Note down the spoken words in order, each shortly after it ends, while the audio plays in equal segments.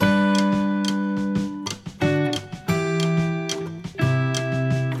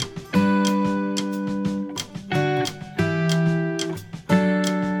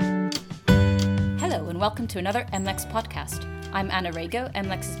welcome to another MLEX podcast. I'm Anna Rago,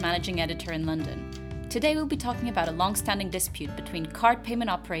 MLEX's managing editor in London. Today we'll be talking about a long-standing dispute between card payment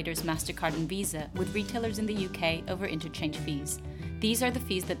operators MasterCard and Visa with retailers in the UK over interchange fees. These are the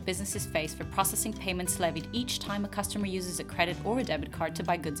fees that businesses face for processing payments levied each time a customer uses a credit or a debit card to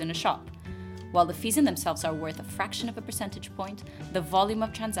buy goods in a shop. While the fees in themselves are worth a fraction of a percentage point, the volume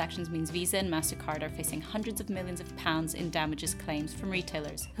of transactions means Visa and MasterCard are facing hundreds of millions of pounds in damages claims from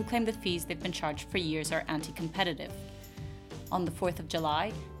retailers who claim the fees they've been charged for years are anti-competitive. On the 4th of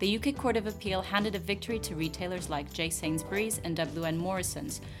July, the UK Court of Appeal handed a victory to retailers like J. Sainsbury's and W.N.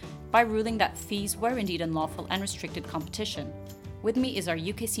 Morrisons by ruling that fees were indeed unlawful and restricted competition. With me is our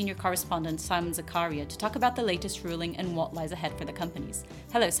UK senior correspondent Simon Zakaria to talk about the latest ruling and what lies ahead for the companies.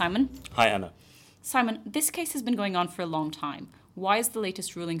 Hello, Simon. Hi, Anna. Simon, this case has been going on for a long time. Why is the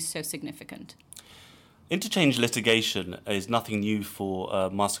latest ruling so significant? Interchange litigation is nothing new for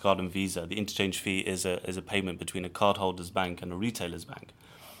MasterCard and Visa. The interchange fee is a payment between a cardholder's bank and a retailer's bank.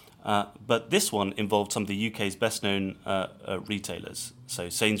 But this one involved some of the UK's best-known retailers, so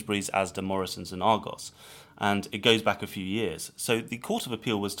Sainsbury's, Asda, Morrisons and Argos. And it goes back a few years. So the Court of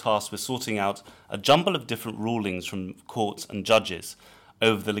Appeal was tasked with sorting out a jumble of different rulings from courts and judges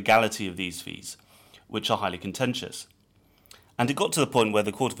over the legality of these fees, which are highly contentious. And it got to the point where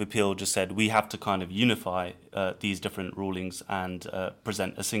the Court of Appeal just said, we have to kind of unify these different rulings and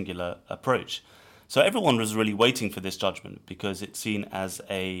present a singular approach. So everyone was really waiting for this judgment because it's seen as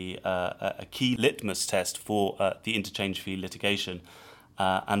a key litmus test for the interchange fee litigation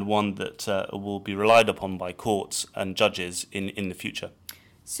and one that will be relied upon by courts and judges in the future.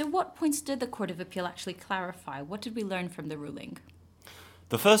 So what points did the Court of Appeal actually clarify? What did we learn from the ruling?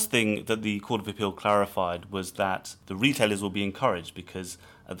 The first thing that the Court of Appeal clarified was that the retailers will be encouraged because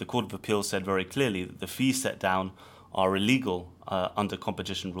the Court of Appeal said very clearly that the fees set down are illegal under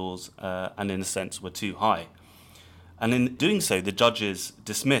competition rules and in a sense were too high. And in doing so, the judges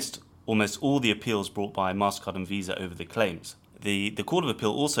dismissed almost all the appeals brought by MasterCard and Visa over the claims. The Court of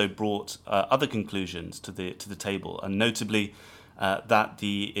Appeal also brought other conclusions to the table, and notably that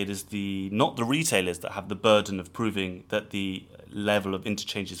it is not the retailers that have the burden of proving that the level of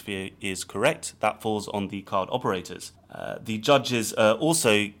interchange fee is correct. That falls on the card operators. The judges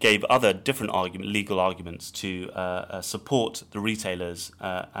also gave other different legal arguments to support the retailers,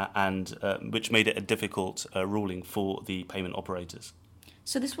 and which made it a difficult ruling for the payment operators.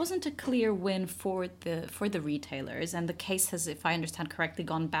 So this wasn't a clear win for the retailers, and the case has, if I understand correctly,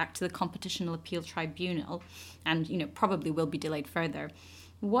 gone back to the Competition Appeal Tribunal, and probably will be delayed further.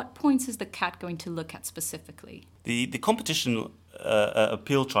 What points is the CAT going to look at specifically? The Competition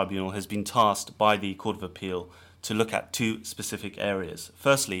Appeal Tribunal has been tasked by the Court of Appeal to look at two specific areas.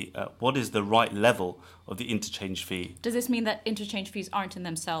 Firstly, what is the right level of the interchange fee? Does this mean that interchange fees aren't in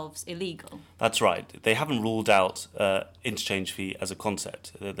themselves illegal? That's right. They haven't ruled out interchange fee as a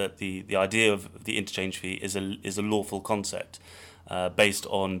concept. That the idea of the interchange fee is a lawful concept based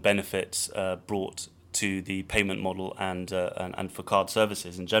on benefits brought to the payment model and for card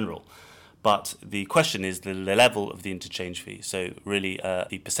services in general. But the question is the level of the interchange fee. So really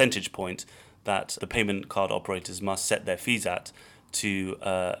the percentage point that the payment card operators must set their fees at to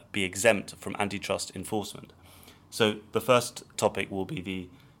be exempt from antitrust enforcement. So the first topic will be the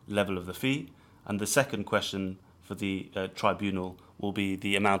level of the fee, and the second question for the tribunal will be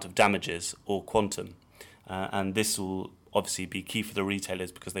the amount of damages or quantum. And this will obviously be key for the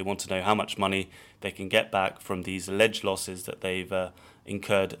retailers because they want to know how much money they can get back from these alleged losses that they've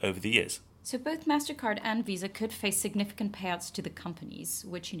incurred over the years. So both MasterCard and Visa could face significant payouts to the companies,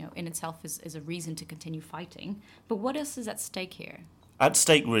 which, in itself is a reason to continue fighting. But what else is at stake here? At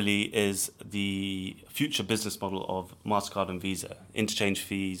stake really is the future business model of MasterCard and Visa. Interchange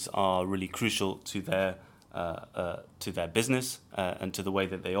fees are really crucial to their business and to the way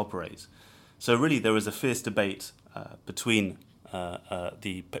that they operate. So really there is a fierce debate between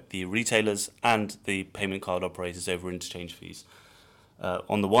the retailers and the payment card operators over interchange fees.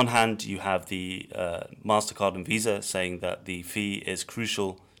 On the one hand, you have the MasterCard and Visa saying that the fee is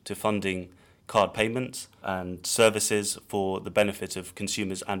crucial to funding card payments and services for the benefit of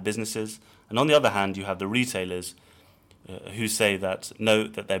consumers and businesses. And on the other hand, you have the retailers who say that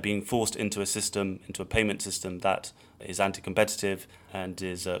they're being forced into a payment system that is anti-competitive and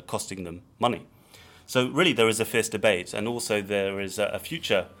is costing them money. So really there is a fierce debate, and also there is a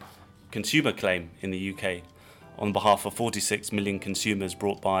future consumer claim in the UK on behalf of 46 million consumers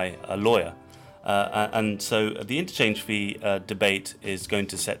brought by a lawyer. And so the interchange fee debate is going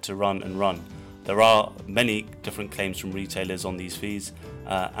to set to run and run. There are many different claims from retailers on these fees,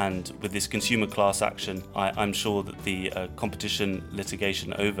 And with this consumer class action, I'm sure that the competition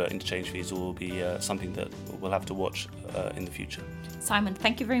litigation over interchange fees will be something that we'll have to watch in the future. Simon,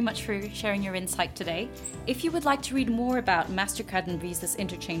 thank you very much for sharing your insight today. If you would like to read more about MasterCard and Visa's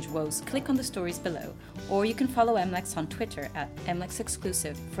interchange woes, click on the stories below, or you can follow MLEX on Twitter at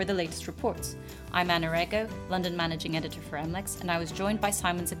MLEXExclusive for the latest reports. I'm Anna Rego, London Managing Editor for MLEX, and I was joined by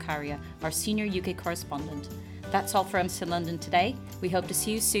Simon Zakaria, our Senior UK Correspondent. That's all for MSID London today. We hope to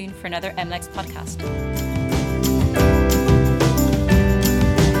see you soon for another MLEX podcast.